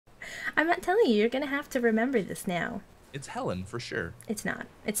I'm not telling you. You're gonna have to remember this now. It's Helen for sure. It's not.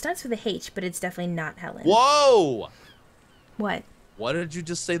 It starts with a H, but it's definitely not Helen. Whoa! What? What did you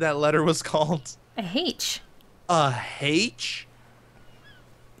just say that letter was called? A H. A H?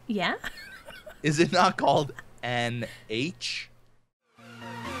 Yeah? Is it not called an H?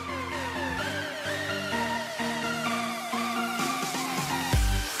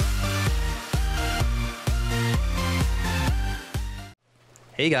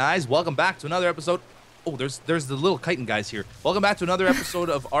 Hey guys, welcome back to another episode. Oh, there's the little chitin guys here. Welcome back to another episode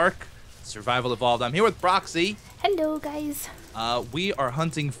of Ark Survival Evolved. I'm here with Broxy. Hello, guys. We are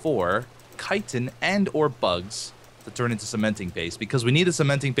hunting for chitin and or bugs to turn into cementing paste because we need a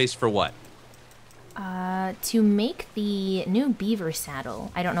cementing paste for what? To make the new beaver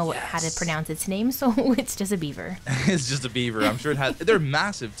saddle. I don't know how to pronounce its name, so it's just a beaver. It's just a beaver. I'm sure it has. They're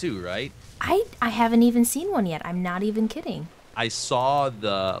massive too, right? I haven't even seen one yet. I'm not even kidding. I saw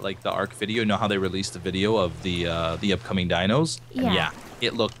the Ark video. You know how they released a video of the upcoming dinos? Yeah. And yeah,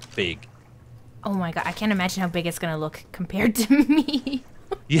 it looked big. Oh my god, I can't imagine how big it's gonna look compared to me.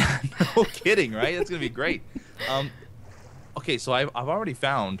 Yeah, no kidding, right? That's gonna be great. Okay, so I've already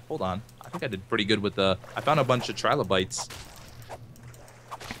found. Hold on, I think I did pretty good with the. I found a bunch of trilobites.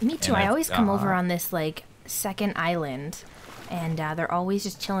 Me too. I always come over on this like second island, and they're always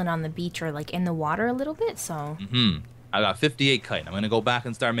just chilling on the beach or like in the water a little bit. So. I got 58 chitin. I'm gonna go back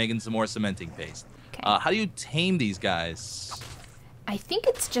and start making some more cementing paste. Okay. How do you tame these guys? I think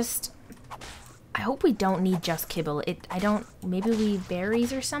it's just. I hope we don't need just kibble. I don't. Maybe we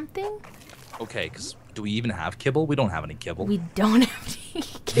berries or something. Okay, because do we even have kibble? We don't have any kibble. We don't have any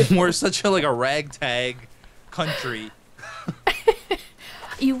kibble. We're such a ragtag country.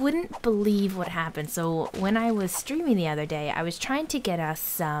 You wouldn't believe what happened. So when I was streaming the other day, I was trying to get us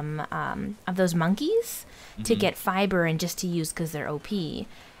some of those monkeys to get fiber and just to use because they're OP.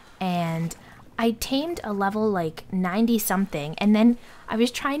 And I tamed a level like 90 something, and then I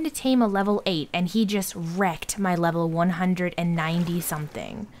was trying to tame a level 8, and he just wrecked my level 190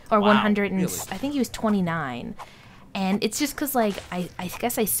 something. Or Wow, 100 and really? I think he was 29. And it's just because, like, I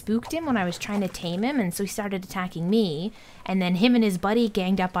guess I spooked him when I was trying to tame him, and so he started attacking me. And then him and his buddy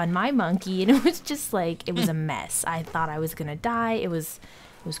ganged up on my monkey, and it was just, like, it was a mess. I thought I was going to die. It was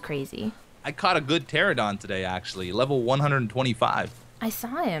crazy. I caught a good pterodon today, actually. Level 125. I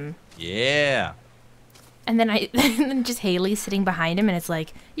saw him. Yeah. And then and then just Haley sitting behind him, and it's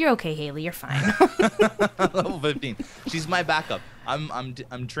like, you're okay, Haley, you're fine. Level 15. She's my backup.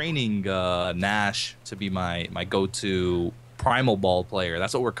 I'm training Nash to be my go-to primal ball player.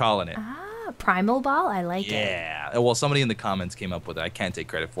 That's what we're calling it. Ah, primal ball? I like it. Yeah. Well, somebody in the comments came up with it. I can't take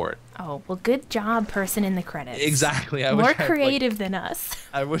credit for it. Oh, well, good job, person in the credits. Exactly. More creative than us.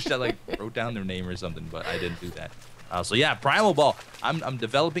 I wish I wrote down their name or something, but I didn't do that. So yeah, primal ball. I'm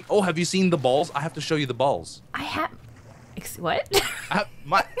developing. Oh, have you seen the balls? I have to show you the balls. I have. What?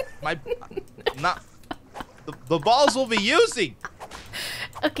 Not the balls we'll be using.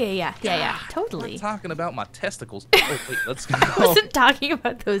 Okay, yeah, totally. I'm talking about my testicles. Oh wait, let's go. I wasn't talking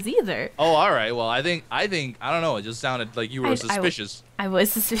about those either. Oh, all right. Well, I think I don't know. It just sounded like you were suspicious. I was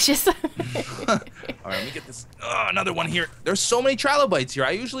suspicious. All right, let me get this. Another one here. There's so many trilobites here.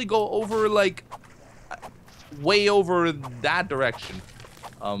 I usually go over way over that direction,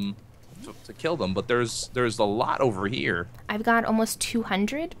 to kill them. But there's a lot over here. I've got almost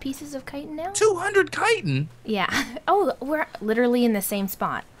 200 pieces of chitin now. 200 chitin. Yeah. Oh, we're literally in the same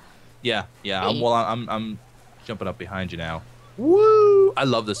spot. Yeah. Hey. I'm jumping up behind you now. Woo! I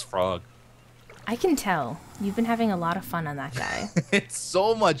love this frog. I can tell. You've been having a lot of fun on that guy. It's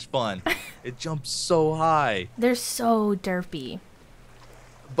so much fun. It jumps so high. They're so derpy.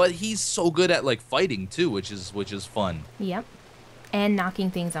 But he's so good at fighting too, which is fun. Yep. And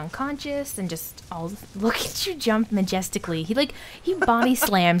knocking things unconscious and just look at you jump majestically. He body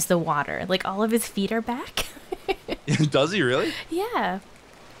slams the water. Like all of his feet are back. Does he really? Yeah.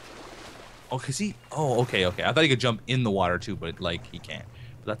 Oh, okay. I thought he could jump in the water too, but he can't.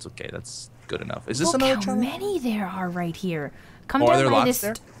 But that's okay. That's good enough. Is this Look another how turtle? many there are right here. Come Are down there by lots this.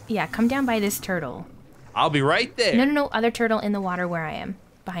 there? Yeah, come down by this turtle. I'll be right there. No. Other turtle in the water where I am.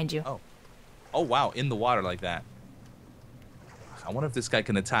 Behind you. Oh wow, in the water like that. I wonder if this guy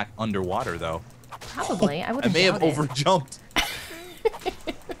can attack underwater though. Probably. I would. I may have overjumped.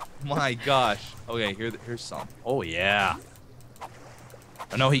 My gosh. Okay, here's some. Oh yeah.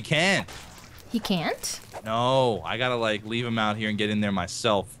 Oh, no, he can't. He can't? No, I gotta leave him out here and get in there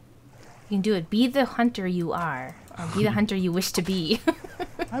myself. You can do it. Be the hunter you are. Or be the hunter you wish to be.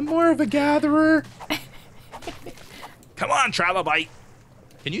 I'm more of a gatherer. Come on, trilobite.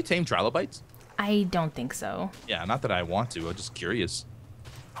 Can you tame trilobites? I don't think so. Yeah, not that I want to. I'm just curious.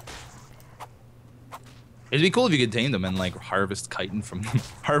 It'd be cool if you could tame them and like harvest chitin from them.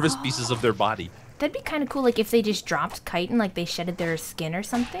 Harvest pieces of their body. That'd be kind of cool, like if they just dropped chitin, like they shedded their skin or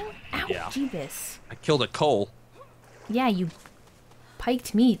something. Ow, Yeah. Jeebus. I killed a coal. Yeah, you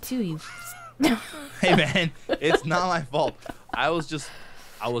piked me too. You. Hey man, it's not my fault. I was just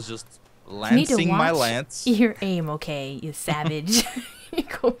You need to lancing my watch lance. your aim, okay, you savage. You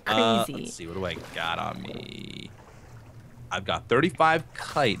go crazy. Let's see, what do I got on me? I've got 35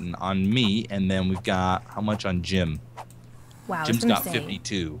 chitin on me, and then we've got how much on Jim? Wow, I was Jim's gonna got say,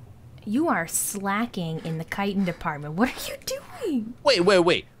 52. You are slacking in the chitin department. What are you doing?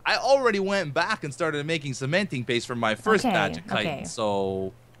 Wait. I already went back and started making cementing paste from my first Okay, batch of chitin, okay.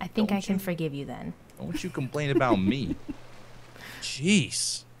 so I think Don't I can you- forgive you then. don't you complain about me.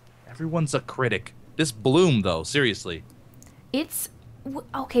 Jeez. Everyone's a critic. This bloom, though, seriously. It's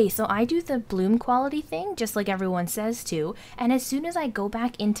okay, so I do the bloom quality thing just like everyone says to, and as soon as I go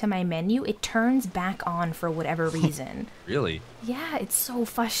back into my menu, it turns back on for whatever reason. Really? Yeah, it's so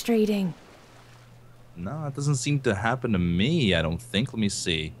frustrating. No, it doesn't seem to happen to me, I don't think. Let me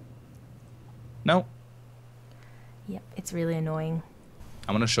see. No. Yep, it's really annoying.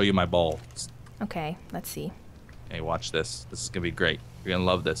 I'm going to show you my ball. Okay, let's see. Okay, watch this. This is going to be great. You're going to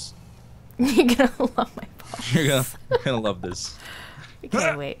love this. You're gonna love my balls. You're gonna love this.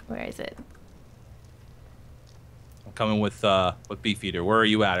 Okay, wait, where is it? I'm coming with Beefeater. Where are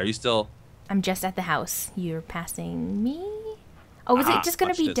you at? Are you still... I'm just at the house. You're passing me? Oh, is it just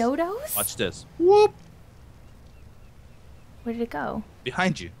gonna watch be this. dodos? Watch this. Whoop! Where did it go?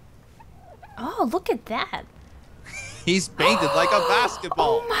 Behind you. Oh, look at that. He's painted like a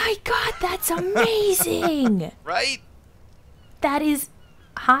basketball. Oh my god, that's amazing. Right? That is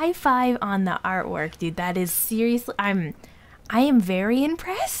high five on the artwork, dude. That is seriously I am very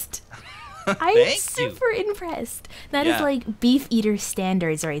impressed. I am Thank you. super impressed. That is Yeah. like beef eater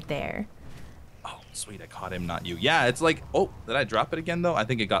standards right there. Oh, sweet. I caught him, not you. Yeah, it's like... Oh, did I drop it again, though? I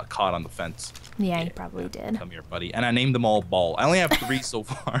think it got caught on the fence. Yeah, you probably did. Come here, buddy. And I named them all Ball. I only have 3 so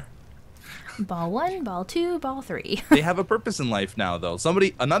far. Ball 1, ball 2, ball 3. They have a purpose in life now, though.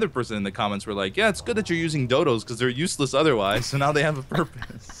 Another person in the comments were like, yeah, it's good that you're using dodos because they're useless otherwise. So now they have a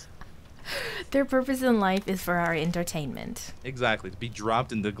purpose. Their purpose in life is for our entertainment. Exactly. To be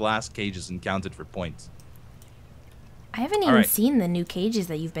dropped into glass cages and counted for points. I haven't All even right. seen the new cages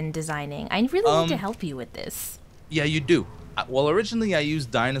that you've been designing. I really need to help you with this. Yeah, you do. Well, originally I used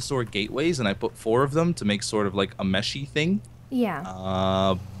dinosaur gateways, and I put 4 of them to make sort of like a meshy thing.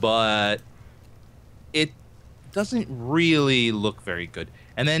 Yeah. But it doesn't really look very good.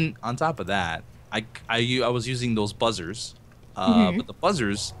 And then on top of that, I was using those buzzers. But the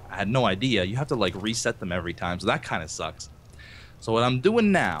buzzers, I had no idea. You have to like reset them every time, so that kind of sucks. So what I'm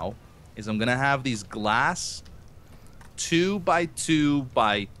doing now is I'm gonna have these glass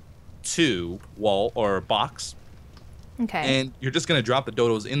 2x2x2 wall or box, Okay. and you're just gonna drop the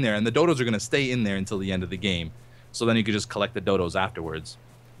dodos in there, and the dodos are gonna stay in there until the end of the game. So then you could just collect the dodos afterwards.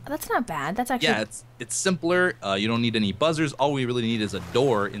 That's not bad. That's actually Yeah, it's simpler. You don't need any buzzers. All we really need is a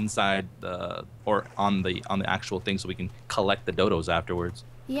door inside or on the actual thing, so we can collect the dodos afterwards.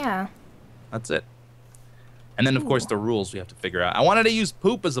 Yeah. That's it. And then of course the rules we have to figure out. I wanted to use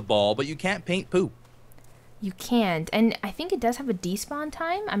poop as a ball, but you can't paint poop. You can't. And I think it does have a despawn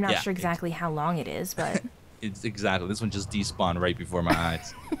time. I'm not Yeah, sure exactly how long it is, but It's exactly. This one just despawned right before my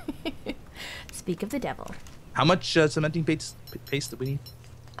eyes. speak of the devil. How much cementing paste do we need?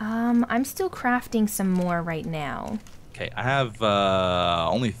 I'm still crafting some more right now. Okay, I have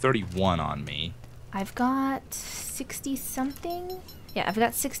only 31 on me. I've got 60 something. Yeah, I've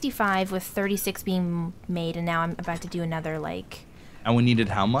got 65 with 36 being made, and now I'm about to do another like And we needed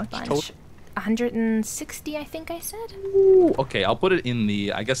how much bunch. total? 160, I think I said. Ooh, okay, I'll put it in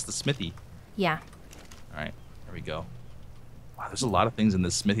I guess the smithy. Yeah. All right, there we go. Wow, there's a lot of things in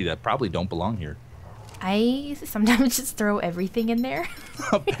this smithy that probably don't belong here. I sometimes just throw everything in there.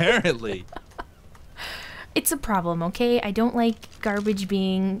 Apparently. It's a problem, okay? I don't like garbage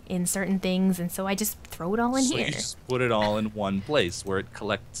being in certain things, and so I just throw it all in So here. you just put it all in one place where it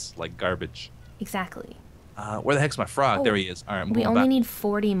collects like garbage. Exactly. Where the heck's my frog? Oh, There he is. All right, I'm We going only back. need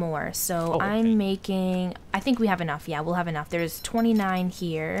 40 more, so Oh, okay. I'm making... I think we have enough. Yeah, we'll have enough. There's 29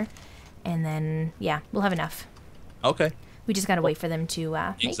 here, and then, yeah, we'll have enough. Okay. We just gotta wait for them to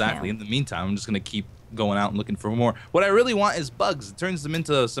Exactly. make In the meantime, I'm just going to keep going out and looking for more. What I really want is bugs. It turns them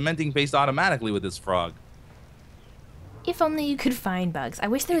into cementing paste automatically with this frog. now. If only you could find bugs. I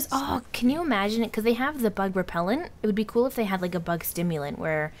wish there was... Oh, can you imagine it? Because they have the bug repellent. It would be cool if they had like a bug stimulant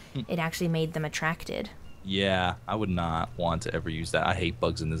where it actually made them attracted. Yeah, I would not want to ever use that. I hate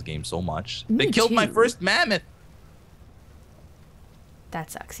bugs in this game so much. Me They killed my too. first mammoth. That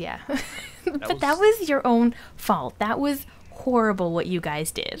sucks, yeah. But that was your own fault. That was horrible what you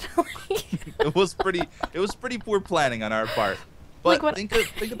guys did. It was pretty poor planning on our part. But Like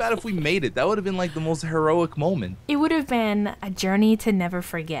think about if we made it. That would have been like the most heroic moment. It would have been a journey to never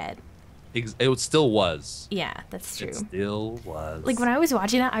forget. It still was. Yeah, that's true. It still was. Like when I was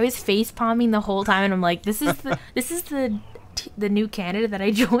watching that, I was face palming the whole time, and I'm like, this is the new Canada that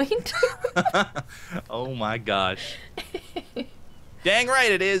I joined. Oh my gosh. Dang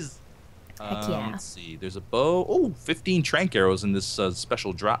right it is. Heck yeah. Let's see. There's a bow. Oh, 15 trank arrows in this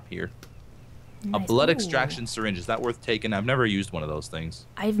special drop here. Nice. A blood Ooh. extraction syringe. Is that worth taking? I've never used one of those things.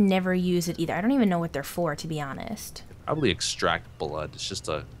 I've never used it either. I don't even know what they're for, to be honest. Probably extract blood. It's just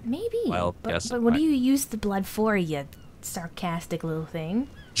a Maybe. wild guess. But what do you use the blood for, you sarcastic little thing?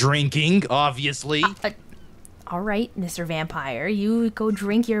 Drinking, obviously. All right, Mr. Vampire. You go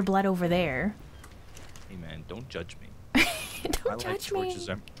drink your blood over there. Hey man, don't judge me. Don't judge me. Torches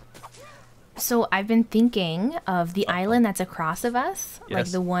are... So I've been thinking of the island that's across of us, like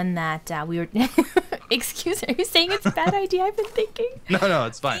Yes. the one that we were. Excuse me, are you saying it's a bad idea? I've been thinking. No,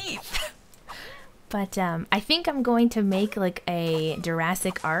 it's fine. But I think I'm going to make like a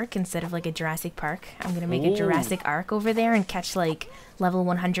Jurassic Ark instead of like a Jurassic Park. I'm gonna make a Jurassic Ark over there and catch like level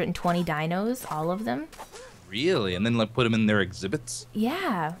 120 dinos, all of them. Really? And then like put them in their exhibits?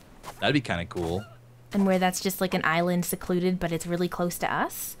 Yeah. That'd be kind of cool. And where that's just like an island secluded, but it's really close to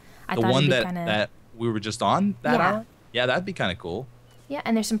us. I The thought one it'd be that kinda... that we were just on, that Yeah. island? Yeah, that'd be kind of cool. Yeah,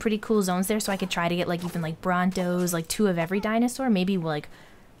 and there's some pretty cool zones there, so I could try to get like even like Brontos, like 2 of every dinosaur, maybe like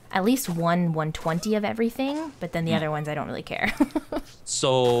at least 120 of everything, but then the other ones I don't really care.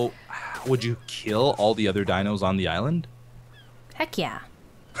 So, would you kill all the other dinos on the island? Heck yeah.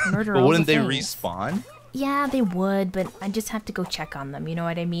 Murder But all wouldn't the they things. respawn? Yeah, they would, but I just have to go check on them, you know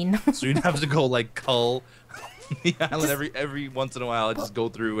what I mean? So you'd have to go like cull the island every once in a while. Just go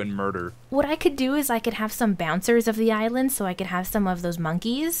through and murder. What I could do is I could have some bouncers of the island, so I could have some of those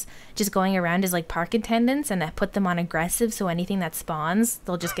monkeys just going around as like park attendants, and I put them on aggressive, so anything that spawns,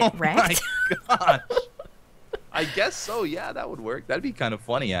 they'll just get wrecked. My gosh. I guess so. Yeah, that would work. That'd be kind of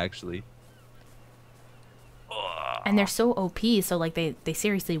funny, actually. And they're so OP, so like they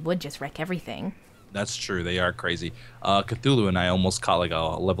seriously would just wreck everything. That's true. They are crazy. Cthulhu and I almost caught like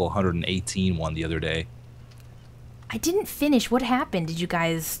a level 118 one the other day. I didn't finish. What happened? Did you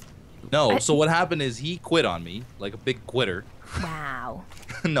guys... No, so what happened is he quit on me, like a big quitter. Wow.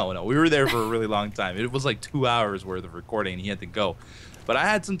 No, we were there for a really long time. It was like 2 hours worth of recording, and he had to go. But I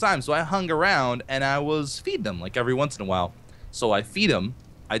had some time, so I hung around, and I was feeding him, like every once in a while. So I feed him.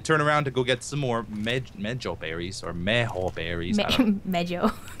 I turn around to go get some more mejo berries, or mejo berries. I don't know. Mejo.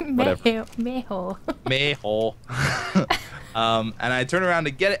 Whatever. Mejo. Mejo. And I turn around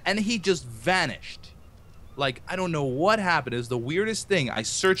to get it, and he just vanished. Like, I don't know what happened. It was the weirdest thing. I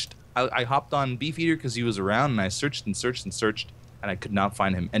searched. I hopped on Beefeater because he was around, and I searched and searched and searched, and I could not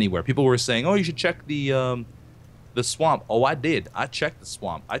find him anywhere. People were saying, "Oh, you should check the swamp." Oh, I did. I checked the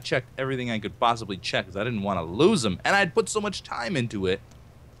swamp. I checked everything I could possibly check because I didn't want to lose him, and I'd put so much time into it.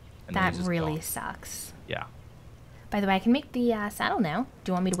 And then That he's just really gone. sucks. Yeah. By the way, I can make the saddle now.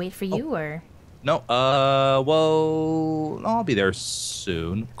 Do you want me to wait for you, or...? No. Well, no, I'll be there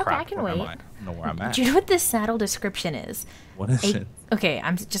soon. Okay, Crap, I can where am wait. I? I don't know where I'm at. Do you know what this saddle description is? What is it? Okay,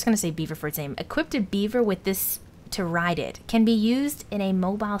 I'm just going to say beaver for its name. Equipped a beaver with this to ride it. Can be used in a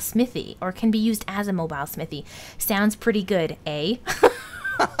mobile smithy, or can be used as a mobile smithy. Sounds pretty good, eh?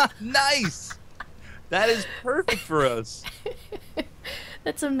 Nice. That is perfect for us.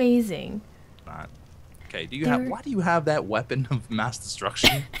 That's amazing. Not. Okay. Why do you have that weapon of mass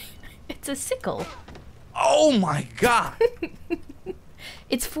destruction? It's a sickle. Oh my god.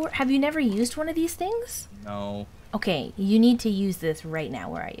 It's for... Have you never used one of these things? No. Okay, you need to use this right now.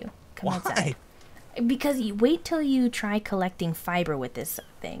 Where are you? Come Why? outside. Because wait till you try collecting fiber with this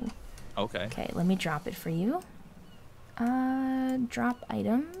thing. Okay. Okay, let me drop it for you. Drop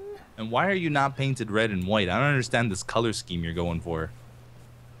item. And why are you not painted red and white? I don't understand this color scheme you're going for.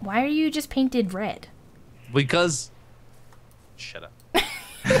 Why are you just painted red? Because... Shut up.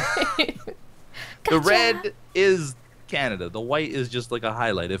 Gotcha. The red is Canada. The white is just like a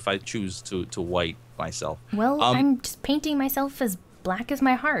highlight if I choose to white myself. Well, I'm just painting myself as black as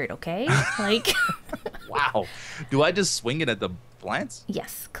my heart, okay? Like... Wow. Do I just swing it at the plants?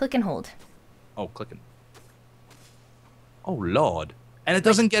 Yes, click and hold. Oh, clicking. Oh, Lord. And it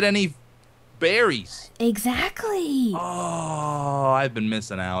doesn't get any berries. Exactly. Oh, I've been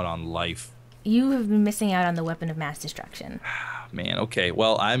missing out on life. You have been missing out on the weapon of mass destruction. Man, okay.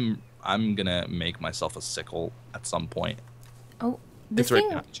 Well, I'm gonna make myself a sickle at some point. Oh, This it's right thing,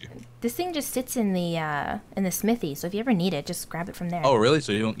 behind you. this thing just sits in the smithy. So if you ever need it, just grab it from there. Oh, really?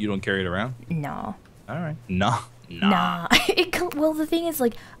 So you don't carry it around? No. All right. Nah. Nah. Well, the thing is,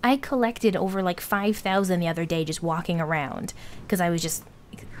 like, I collected over like 5,000 the other day just walking around because I was just.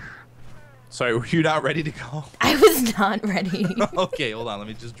 Sorry, were you not ready to go? I was not ready. Okay, hold on. Let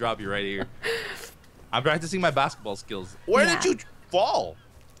me just drop you right here. I'm practicing my basketball skills. Where did you fall?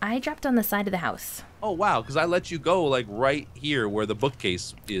 I dropped on the side of the house. Oh, wow, because I let you go, like, right here where the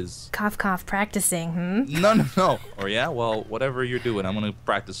bookcase is. Cough, cough, practicing, No. Or, yeah? Well, whatever you're doing, I'm going to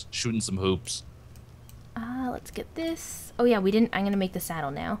practice shooting some hoops. Let's get this. Oh, yeah, we didn't. I'm going to make the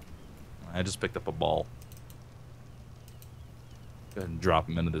saddle now. I just picked up a ball. Go ahead and drop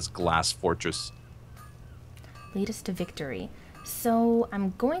him into this glass fortress. Lead us to victory. So,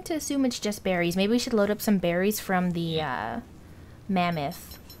 I'm going to assume it's just berries. Maybe we should load up some berries from the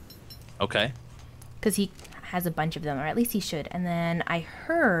mammoth. Okay. Because he has a bunch of them, or at least he should. And then I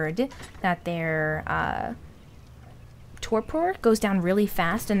heard that their torpor goes down really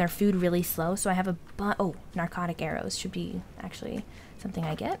fast and their food really slow. So I have narcotic arrows should be actually something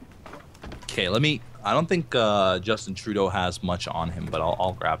I get. Okay, I don't think Justin Trudeau has much on him, but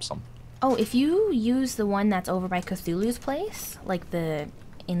I'll grab some. Oh, if you use the one that's over by Cthulhu's place, like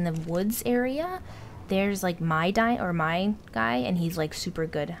in the woods area, there's like my guy, and he's like super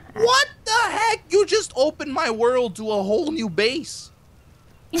good. What the heck? You just opened my world to a whole new base.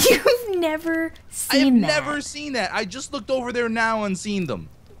 You've never seen that. I've never seen that. I just looked over there now and seen them.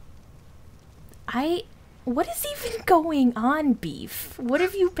 What is even going on, Beef? What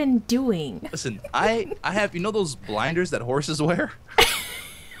have you been doing? Listen, I have, those blinders that horses wear?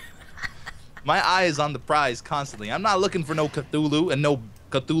 My eye is on the prize constantly. I'm not looking for no Cthulhu and no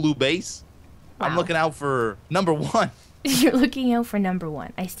Cthulhu base. Wow. I'm looking out for number one. You're looking out for number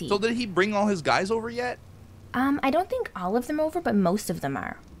one. I see. So did he bring all his guys over yet? I don't think all of them over, but most of them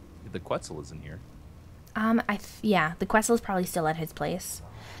are. The Quetzal isn't here. Yeah, the Quetzal is probably still at his place.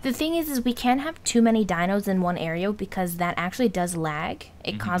 The thing is we can't have too many dinos in one area because that actually does lag.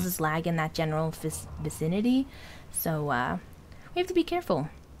 It causes lag in that general vicinity. So, we have to be careful.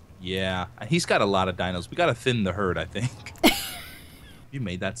 Yeah, he's got a lot of dinos. We got to thin the herd, I think. You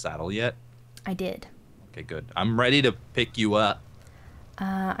made that saddle yet? I did. Okay, good. I'm ready to pick you up.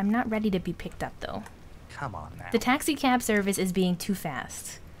 I'm not ready to be picked up, though. Come on now. The taxi cab service is being too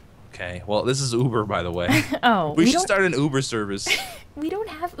fast. Okay, well, this is Uber, by the way. Oh, we should start an Uber service. We don't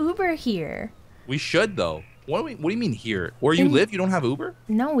have Uber here. We should, though. What do you mean here? Where you live, you don't have Uber?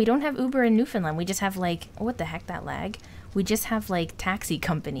 No, we don't have Uber in Newfoundland. We just have, like, what the heck, that lag? We just have, like, taxi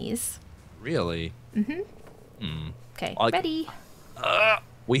companies. Really? Okay, Like, ready. I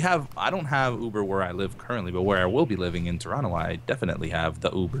don't have Uber where I live currently, but where I will be living in Toronto, I definitely have the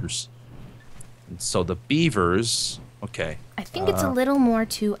Ubers. And so the beavers, okay. I think it's a little more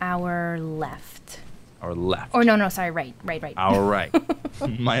to our left. Our left. Or no, sorry, right. Our right.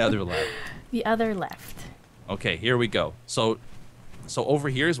 My other left. The other left. Okay, here we go. So over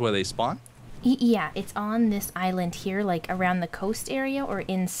here is where they spawn? Yeah, it's on this island here, like around the coast area or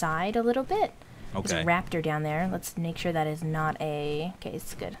inside a little bit. Okay. There's a raptor down there. Let's make sure that is not a... Okay,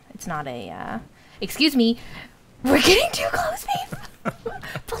 it's good. It's not a... Excuse me. We're getting too close, babe.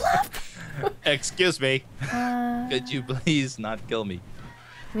 Pull up. Excuse me. Could you please not kill me?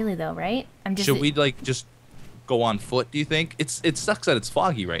 Really, though, right? Should we, like, just go on foot, do you think? It sucks that it's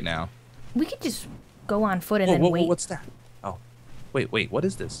foggy right now. We could just go on foot and then wait. What's that? Oh, wait. What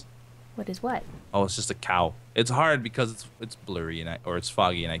is this? What is what? Oh, it's just a cow. It's hard because it's blurry or it's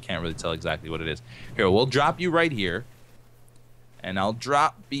foggy and I can't really tell exactly what it is. Here, we'll drop you right here. And I'll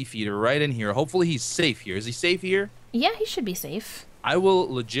drop Beefeater right in here. Hopefully he's safe here. Is he safe here? Yeah, he should be safe. I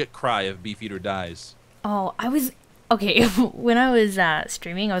will legit cry if Beefeater dies. Oh, okay, when I was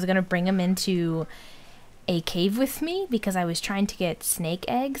streaming, I was going to bring him into a cave with me because I was trying to get snake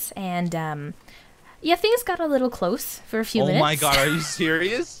eggs. And, yeah, things got a little close for a few minutes. Oh my god, are you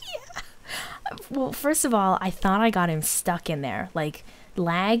serious? Yeah. Well, first of all, I thought I got him stuck in there. Like,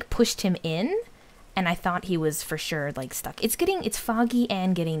 lag pushed him in, and I thought he was for sure, like, stuck. It's foggy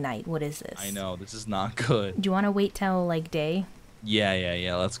and getting night. What is this? I know, this is not good. Do you want to wait till, like, day?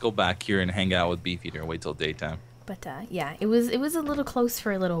 Yeah. Let's go back here and hang out with Beefeater and wait till daytime. But, yeah, it was a little close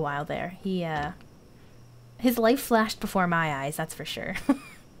for a little while there. His life flashed before my eyes, that's for sure.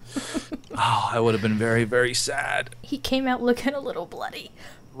 Oh, I would have been very, very sad. He came out looking a little bloody.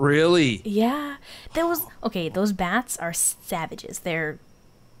 Really? Yeah. Those bats are savages. They're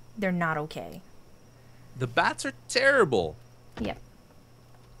not okay. The bats are terrible. Yep.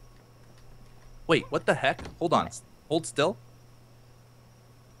 Wait, what the heck? Hold on. Hold still.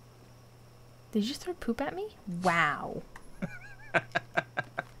 Did you just throw poop at me? Wow.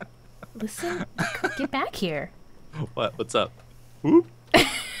 Listen, get back here. What? What's up? Whoop.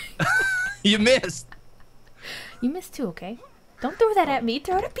 You missed. You missed too, okay? Don't throw that at me.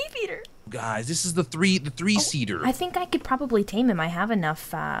 Throw it at Beefeater. Guys, this is the three-seater. I think I could probably tame him. I have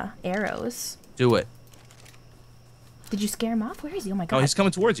enough arrows. Do it. Did you scare him off? Where is he? Oh my god. Oh, he's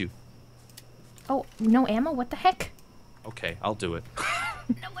coming towards you. Oh, no ammo? What the heck? Okay, I'll do it.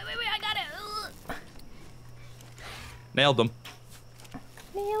 No, wait, I got it. Ugh. Nailed him.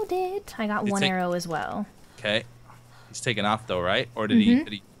 Nailed it. I got one arrow as well. Okay. He's taking off though, right? Or did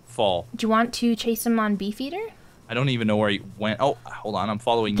he fall? Do you want to chase him on Beefeater? I don't even know where he went. Oh, hold on. I'm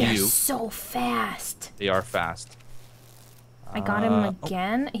following They're you. so fast. They are fast. I got him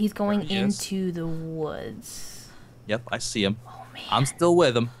again. He's going he is. into the woods. Yep, I see him. Oh, man. I'm still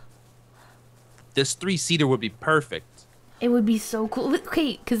with him. This three-seater would be perfect. It would be so cool.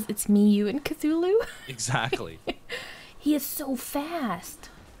 Okay, because it's me, you, and Cthulhu. Exactly. He is so fast.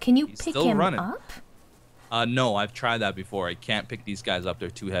 Can you pick him up? No, I've tried that before. I can't pick these guys up. They're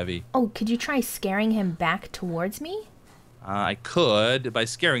too heavy. Oh, could you try scaring him back towards me? I could. By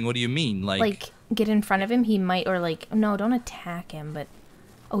scaring, what do you mean? Like, get in front of him? He might, or like, no, don't attack him, but...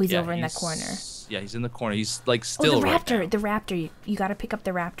 Oh, he's over in that corner. Yeah, he's in the corner. He's, like, still the raptor! right The raptor. You gotta pick up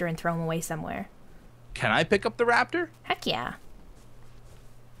the raptor and throw him away somewhere. Can I pick up the raptor? Heck yeah.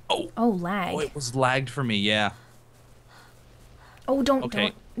 Oh. Oh, lag. Oh, it was lagged for me, yeah. Oh, don't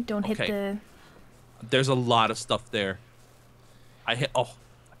hit Okay. the... There's a lot of stuff there. I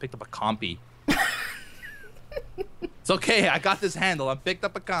picked up a compy. It's okay, I got this handle. I picked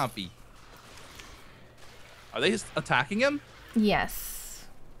up a compy. Are they attacking him? Yes.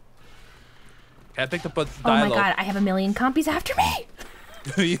 Okay, I picked up a dilo. Oh my god, I have a million compies after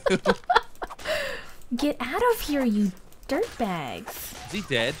me! Get out of here, you dirtbags. Is he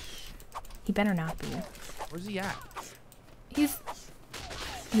dead? He better not be. Where's he at?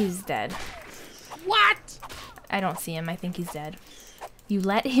 He's dead. What? I don't see him. I think he's dead. You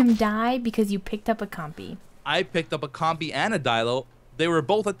let him die because you picked up a compy. I picked up a compy and a dilo. They were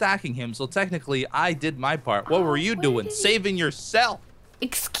both attacking him, so technically I did my part. What were you doing? Saving yourself.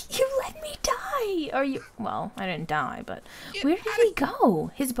 Excuse you, let me die. Are you? Well, I didn't die, but where did he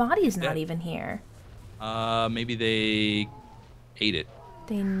go? His body is not even here. Maybe they ate it.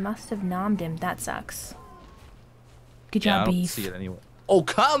 They must have nommed him. That sucks. Good Yeah, job, I don't Beef. see it anyway. Oh,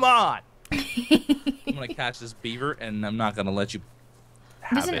 come on! I'm gonna catch this beaver, and I'm not gonna let you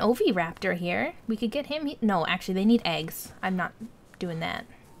have There's an oviraptor here. We could get him. No, actually, they need eggs. I'm not doing that.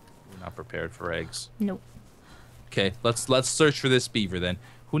 We're not prepared for eggs. Nope. Okay, let's search for this beaver then.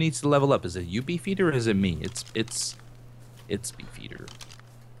 Who needs to level up? Is it you, Beefeater, or is it me? It's Beefeater.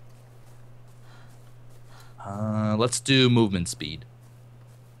 Let's do movement speed.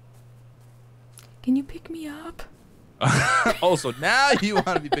 Can you pick me up? Oh, so now you want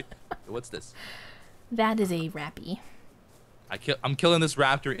to be picked. What's this? That is a rappy. I'm killing this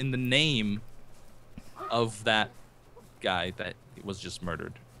raptor in the name of that guy that was just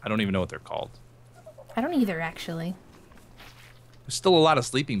murdered. I don't even know what they're called. I don't either, actually. There's still a lot of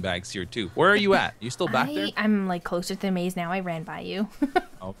sleeping bags here, too. Where are you at? You still back there? I'm, like, closer to the maze now. I ran by you.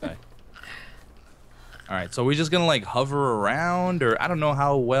 Okay. All right, so we're just going to, like, hover around, or I don't know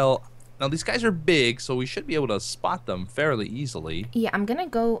how well... Now, these guys are big, so we should be able to spot them fairly easily. Yeah, I'm going to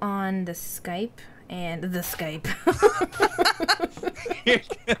go on the Skype and... The Skype. You're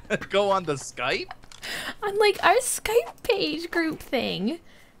gonna go on the Skype? On, like, our Skype page group thing.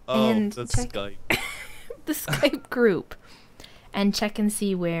 Oh, and the check Skype. the Skype group. And check and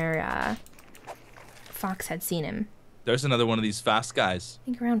see where Fox had seen him. There's another one of these fast guys. I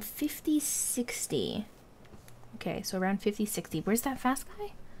think around 50, 60. Okay, so around 50, 60. Where's that fast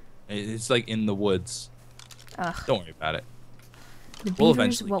guy? It's like in the woods. Ugh. Don't worry about it. The We'll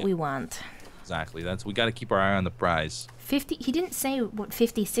beaver's eventually what get we want. Exactly. We got to keep our eye on the prize. 50. He didn't say what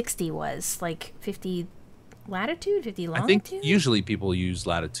 50, 60 was. Like 50 latitude, 50 longitude? I think usually people use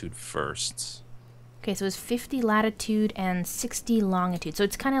latitude first. Okay, so it's 50 latitude and 60 longitude. So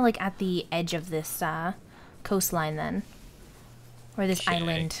it's kind of like at the edge of this coastline then. Or this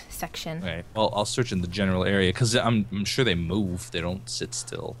island section. Okay. Well, I'll search in the general area because I'm sure they move. They don't sit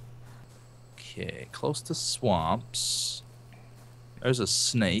still. Okay, close to swamps. There's a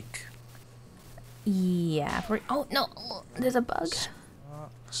snake. Yeah. Oh, no. There's a bug.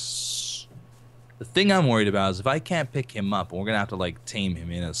 The thing I'm worried about is if I can't pick him up, we're going to have to, like, tame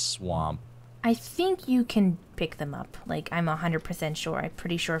him in a swamp. I think you can pick them up. Like, I'm 100% sure. I'm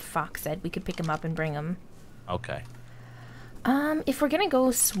pretty sure Fox said we could pick him up and bring him. Okay. If we're going to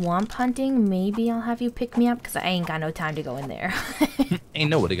go swamp hunting, maybe I'll have you pick me up because I ain't got no time to go in there. Ain't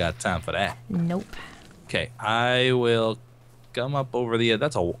nobody got time for that. Nope. Okay, I will come up over the.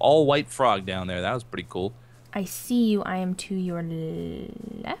 That's a all white frog down there. That was pretty cool. I see you. I am to your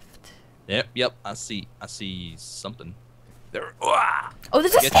left. Yep. I see something. There. Ah! Oh,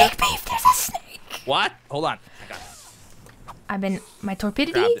 there's a snake, Beef. There's a snake. What? Hold on. I got it. My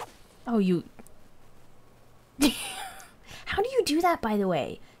torpidity. Grabbed it. Oh, you. How do you do that, by the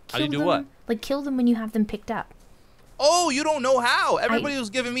way? How do you do what? Like kill them when you have them picked up. Oh, you don't know how. Everybody was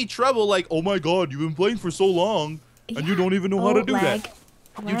giving me trouble. Like, oh my God, you've been playing for so long, and you don't even know how to do that.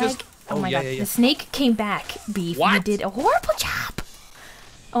 Lag. You just. Oh my God. The snake came back, Beef. What? You did a horrible job.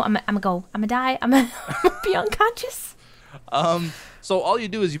 Oh, I'm gonna go. I'm gonna die. I'm gonna be unconscious. So all you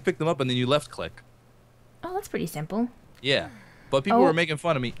do is you pick them up and then you left click. Oh, that's pretty simple. Yeah. But people were making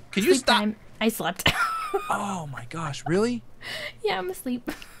fun of me. Can you stop? Time. I slept. Oh my gosh, really? Yeah, I'm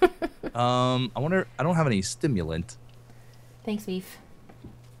asleep. I wonder. I don't have any stimulant. Thanks, Beef.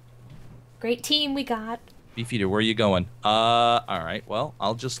 Great team we got. Beef Eater, where are you going? All right. Well,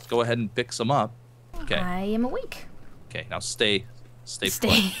 I'll just go ahead and pick some up. Okay. I am awake. Okay. Now stay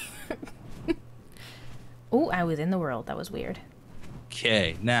put. Oh, I was in the world. That was weird.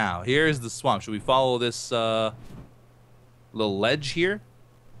 Okay. Now here's the swamp. Should we follow this little ledge here?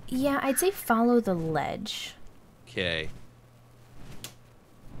 Yeah, I'd say follow the ledge. Okay.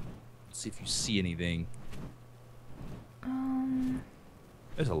 Let's see if you see anything.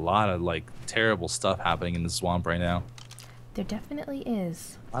 There's a lot of like terrible stuff happening in the swamp right now. There definitely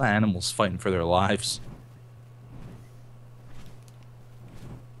is. A lot of animals fighting for their lives.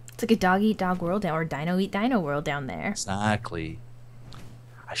 It's like a dog eat dog world or dino eat dino world down there. Exactly.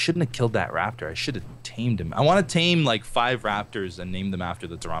 I shouldn't have killed that raptor. I should have tamed him. I want to tame like 5 raptors and name them after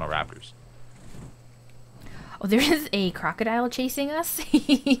the Toronto Raptors. Oh, there is a crocodile chasing us.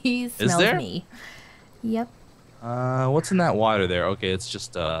 He smells me. Yep. What's in that water there? Okay, it's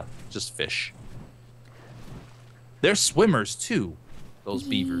just fish. They're swimmers too, those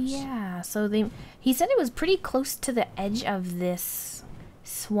beavers. Yeah, so he said it was pretty close to the edge of this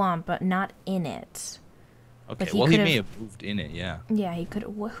swamp, but not in it. Okay, well he may have moved in it, yeah. Yeah, he could.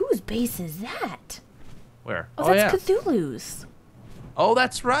 Whose base is that? Where? Oh, that's Cthulhu's. Oh,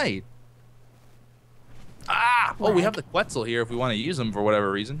 that's right. Ah! Lag. Oh, we have the Quetzal here if we want to use him for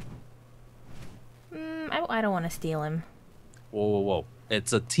whatever reason. I don't want to steal him. Whoa.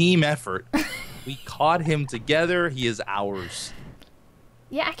 It's a team effort. We caught him together. He is ours.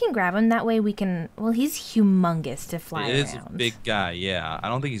 Yeah, I can grab him. That way we can... Well, he's humongous to fly around. It is a big guy, yeah. I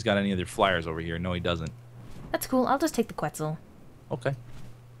don't think he's got any other flyers over here. No, he doesn't. That's cool. I'll just take the Quetzal. Okay.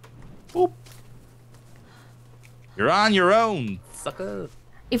 Boop. You're on your own, sucker.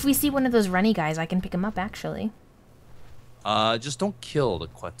 If we see one of those runny guys, I can pick him up, actually. Just don't kill the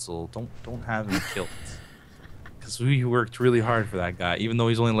Quetzal. Don't have him killed. Because we worked really hard for that guy, even though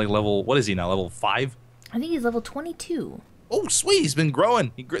he's only like level... What is he now, level 5? I think he's level 22. Oh, sweet. He's been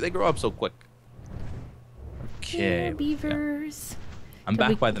growing. They grow up so quick. Okay. Yeah, beavers. I'm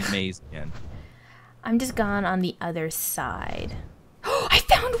back by the maze again. I'm just gone on the other side. Oh, I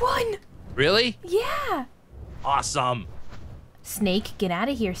found one! Really? Yeah! Awesome. Snake, get out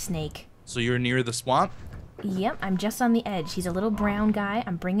of here, Snake. So you're near the swamp? Yep, I'm just on the edge. He's a little brown guy.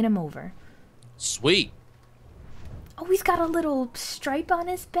 I'm bringing him over. Sweet. Oh, he's got a little stripe on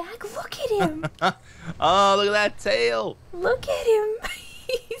his back. Look at him. Oh, look at that tail. Look at him.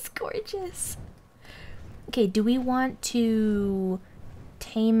 He's gorgeous. Okay, do we want to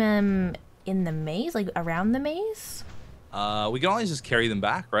tame him in the maze, like around the maze? We can always just carry them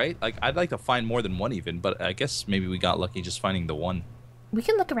back, right? Like, I'd like to find more than one even, but I guess maybe we got lucky just finding the one. We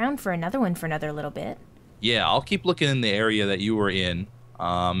can look around for another one for another little bit. Yeah, I'll keep looking in the area that you were in.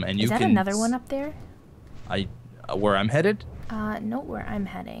 And you can... Is that another one up there? Where I'm headed? No, where I'm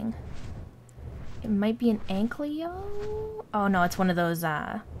heading. It might be an ankylo. Oh no, it's one of those.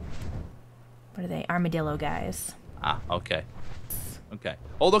 What are they? Armadillo guys. Ah, okay. Okay.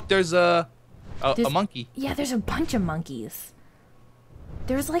 Oh, look, there's a monkey. Yeah, there's a bunch of monkeys.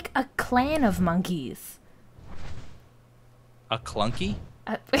 There's like a clan of monkeys. A clunky?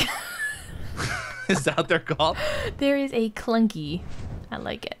 Is that what they're called? There is a clunky. I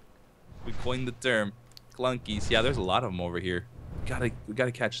like it. We coined the term. Clunkies. Yeah, there's a lot of them over here. We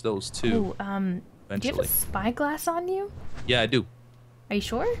gotta catch those too. Oh, do you have a spyglass on you? Yeah, I do. Are you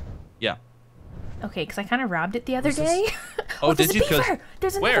sure? Yeah. Okay, because I kind of robbed it the other day. Oh, there's did a you? beaver!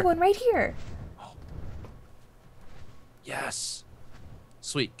 There's another one right here. Oh. Yes.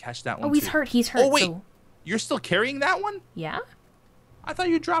 Sweet. Catch that one. Oh, he's hurt. He's hurt. Oh wait, so... you're still carrying that one? Yeah. I thought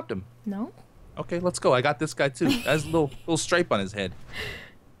you dropped him. No. Okay, let's go. I got this guy too. Has a little stripe on his head.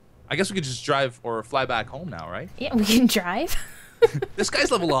 I guess we could just drive or fly back home now, right? Yeah, we can drive. This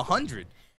guy's level 100.